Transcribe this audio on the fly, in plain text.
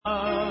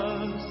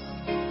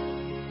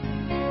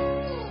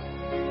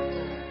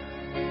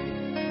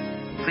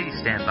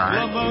stand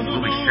by.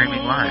 We'll be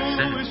streaming live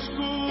soon.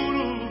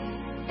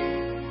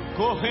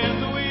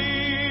 Correndo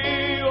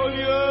e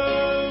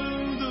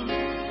olhando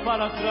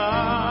para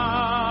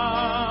trás.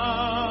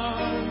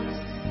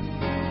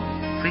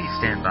 Please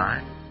stand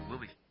by. We'll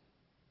be...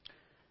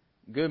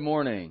 Good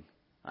morning.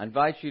 I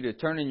invite you to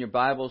turn in your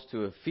Bibles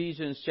to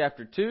Ephesians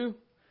chapter 2,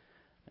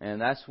 and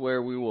that's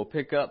where we will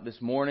pick up this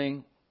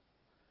morning.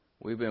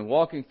 We've been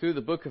walking through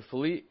the book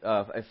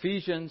of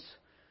Ephesians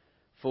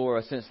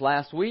since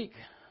last week,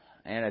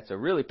 and it's a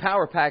really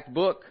power-packed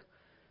book.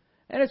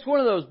 And it's one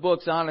of those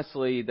books,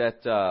 honestly,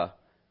 that,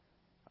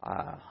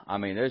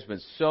 there's been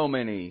so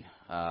many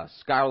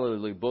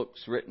scholarly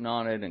books written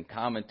on it and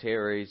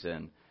commentaries,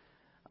 and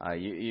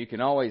you can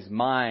always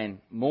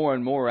mine more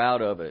and more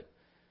out of it.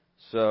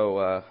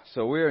 So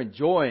we're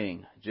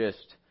enjoying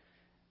just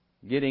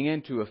getting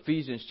into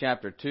Ephesians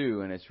chapter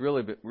 2, and it's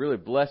really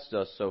blessed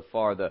us so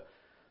far.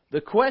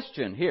 The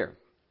question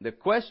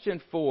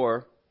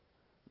for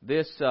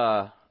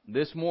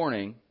this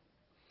morning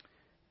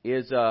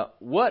is,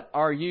 what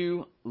are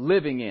you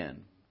living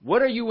in?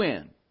 What are you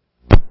in?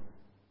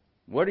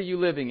 What are you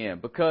living in?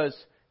 Because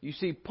you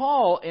see,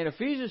 Paul in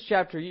Ephesians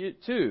chapter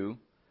 2,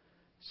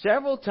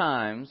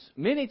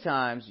 many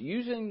times,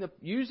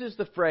 uses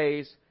the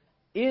phrase,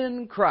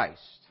 in Christ.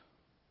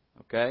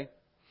 Okay?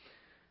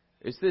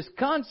 It's this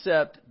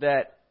concept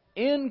that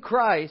in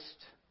Christ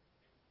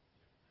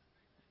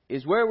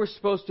is where we're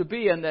supposed to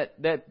be, and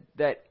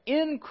that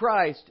in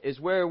Christ is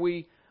where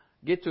we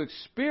get to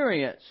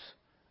experience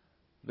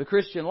the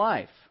Christian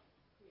life.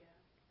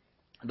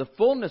 The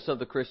fullness of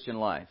the Christian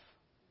life.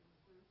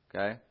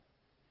 Okay?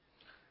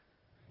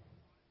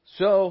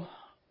 So,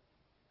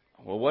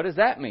 what does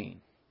that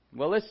mean?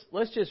 Well,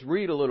 let's just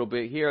read a little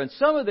bit here. And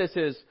some of this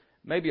is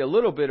maybe a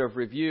little bit of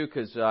review,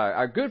 because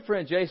our good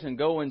friend Jason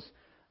Goins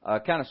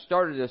kind of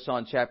started us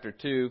on chapter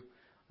 2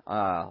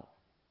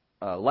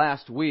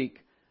 last week.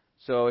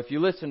 So if you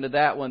listen to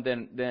that one,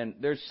 then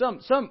there's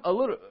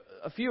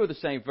a few of the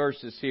same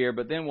verses here,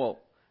 but then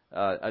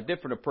a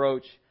different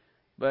approach.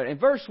 But in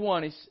verse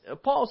 1,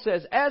 Paul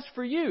says, "As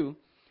for you,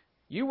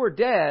 you were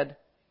dead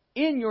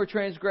in your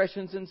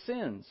transgressions and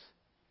sins,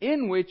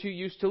 in which you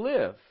used to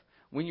live,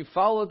 when you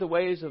followed the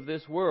ways of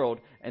this world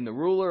and the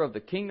ruler of the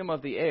kingdom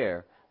of the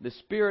air, the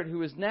Spirit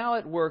who is now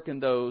at work in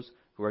those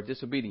who are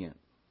disobedient.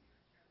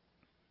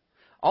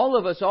 All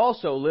of us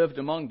also lived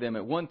among them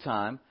at one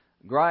time,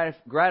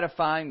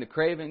 gratifying the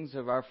cravings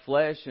of our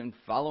flesh and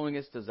following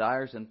its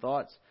desires and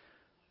thoughts.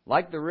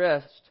 Like the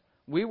rest,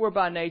 we were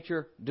by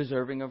nature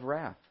deserving of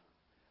wrath.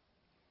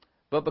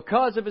 But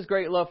because of His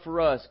great love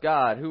for us,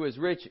 God, who is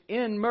rich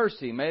in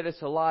mercy, made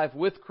us alive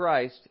with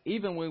Christ,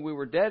 even when we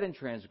were dead in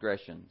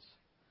transgressions.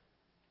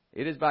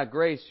 It is by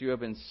grace you have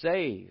been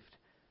saved.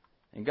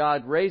 And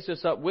God raised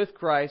us up with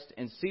Christ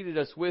and seated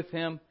us with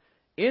Him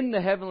in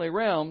the heavenly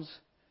realms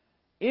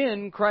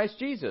in Christ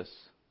Jesus,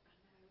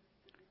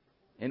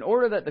 in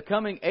order that the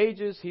coming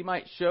ages He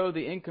might show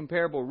the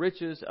incomparable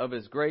riches of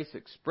His grace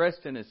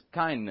expressed in His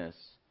kindness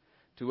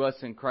to us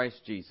in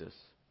Christ Jesus.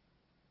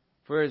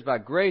 For it is by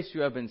grace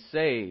you have been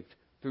saved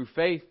through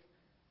faith,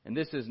 and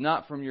this is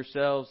not from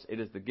yourselves, it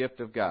is the gift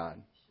of God."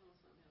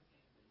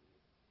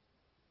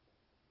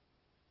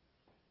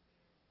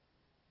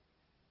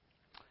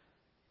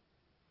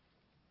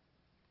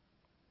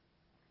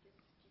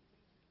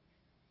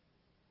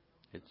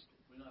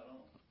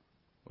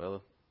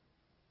 Well,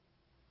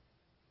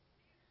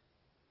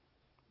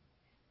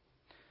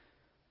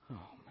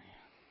 oh man!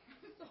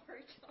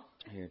 Sorry, John.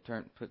 Here,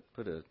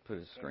 put a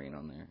screen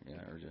on there,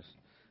 yeah, or just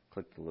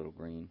click the little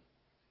green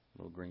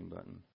button.